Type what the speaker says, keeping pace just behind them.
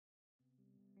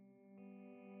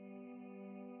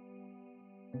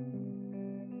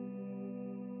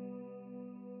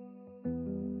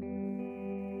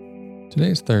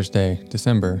Today is Thursday,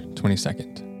 December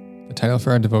 22nd. The title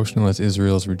for our devotional is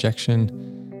Israel's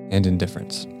Rejection and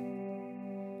Indifference.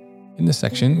 In this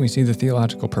section, we see the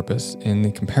theological purpose in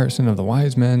the comparison of the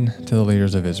wise men to the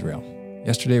leaders of Israel.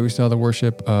 Yesterday, we saw the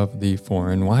worship of the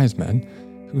foreign wise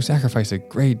men who sacrificed a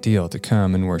great deal to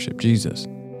come and worship Jesus.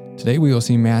 Today, we will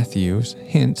see Matthew's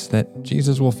hints that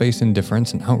Jesus will face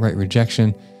indifference and outright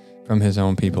rejection from his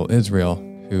own people Israel,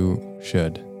 who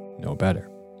should know better.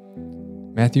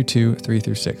 Matthew 2,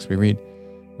 3-6, we read,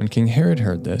 "When King Herod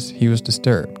heard this, he was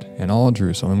disturbed, and all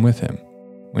Jerusalem with him.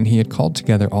 When he had called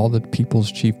together all the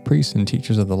people's chief priests and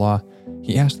teachers of the law,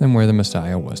 he asked them where the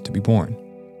Messiah was to be born.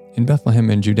 'In Bethlehem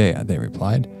in Judea,' they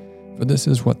replied, 'for this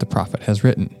is what the prophet has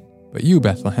written. But you,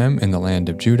 Bethlehem, in the land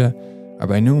of Judah, are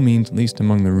by no means least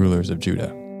among the rulers of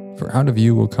Judah. For out of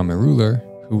you will come a ruler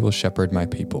who will shepherd my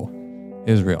people,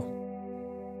 Israel.'"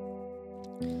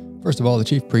 First of all, the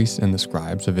chief priests and the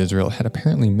scribes of Israel had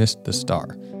apparently missed the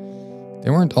star.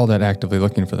 They weren't all that actively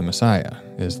looking for the Messiah,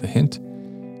 is the hint.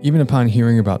 Even upon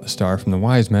hearing about the star from the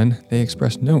wise men, they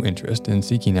expressed no interest in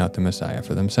seeking out the Messiah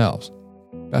for themselves.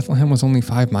 Bethlehem was only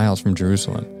 5 miles from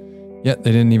Jerusalem, yet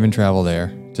they didn't even travel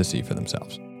there to see for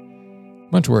themselves.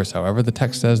 Much worse, however, the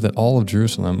text says that all of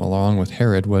Jerusalem, along with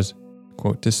Herod, was,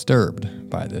 quote, disturbed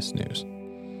by this news.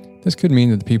 This could mean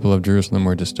that the people of Jerusalem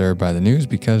were disturbed by the news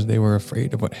because they were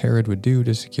afraid of what Herod would do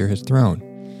to secure his throne.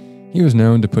 He was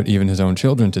known to put even his own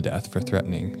children to death for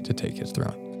threatening to take his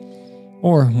throne.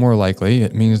 Or, more likely,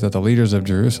 it means that the leaders of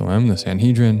Jerusalem, the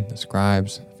Sanhedrin, the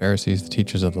scribes, the Pharisees, the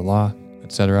teachers of the law,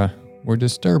 etc., were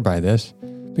disturbed by this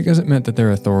because it meant that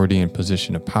their authority and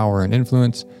position of power and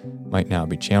influence might now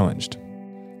be challenged.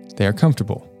 They are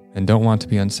comfortable and don't want to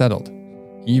be unsettled,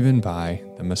 even by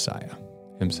the Messiah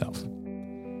himself.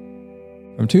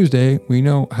 From Tuesday, we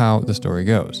know how the story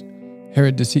goes.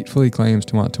 Herod deceitfully claims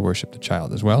to want to worship the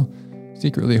child as well,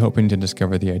 secretly hoping to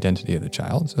discover the identity of the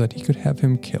child so that he could have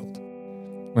him killed.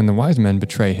 When the wise men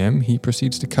betray him, he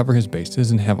proceeds to cover his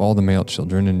bases and have all the male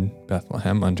children in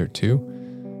Bethlehem under 2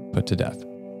 put to death.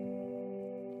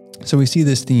 So we see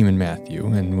this theme in Matthew,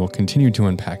 and we'll continue to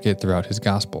unpack it throughout his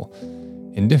gospel.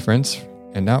 Indifference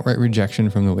and outright rejection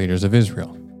from the leaders of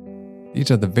Israel. These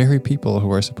are the very people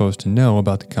who are supposed to know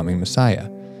about the coming Messiah,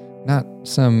 not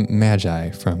some magi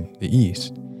from the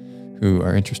East who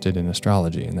are interested in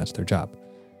astrology and that's their job.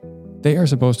 They are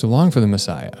supposed to long for the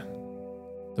Messiah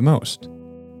the most.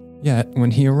 Yet,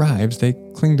 when he arrives, they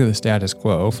cling to the status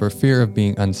quo for fear of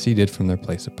being unseated from their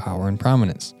place of power and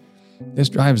prominence. This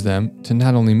drives them to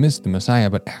not only miss the Messiah,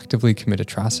 but actively commit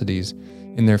atrocities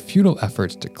in their futile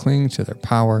efforts to cling to their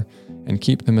power and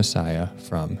keep the Messiah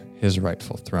from his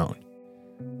rightful throne.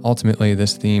 Ultimately,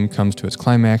 this theme comes to its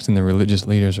climax in the religious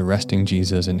leaders arresting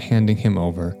Jesus and handing him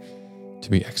over to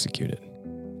be executed.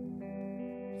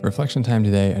 For reflection time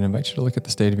today, I invite you to look at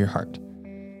the state of your heart.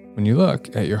 When you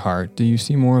look at your heart, do you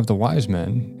see more of the wise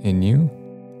men in you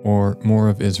or more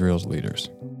of Israel's leaders?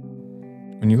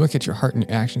 When you look at your heart and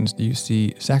your actions, do you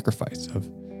see sacrifice of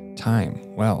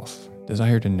time, wealth,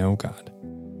 desire to know God,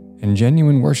 and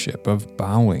genuine worship of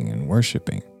bowing and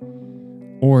worshiping?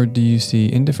 Or do you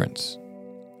see indifference,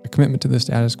 a commitment to the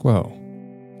status quo,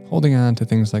 holding on to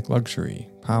things like luxury,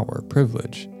 power,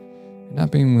 privilege, and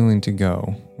not being willing to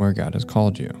go where God has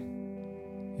called you?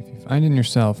 If you find in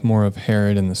yourself more of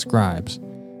Herod and the scribes,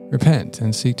 repent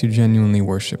and seek to genuinely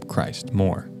worship Christ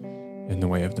more in the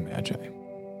way of the Magi.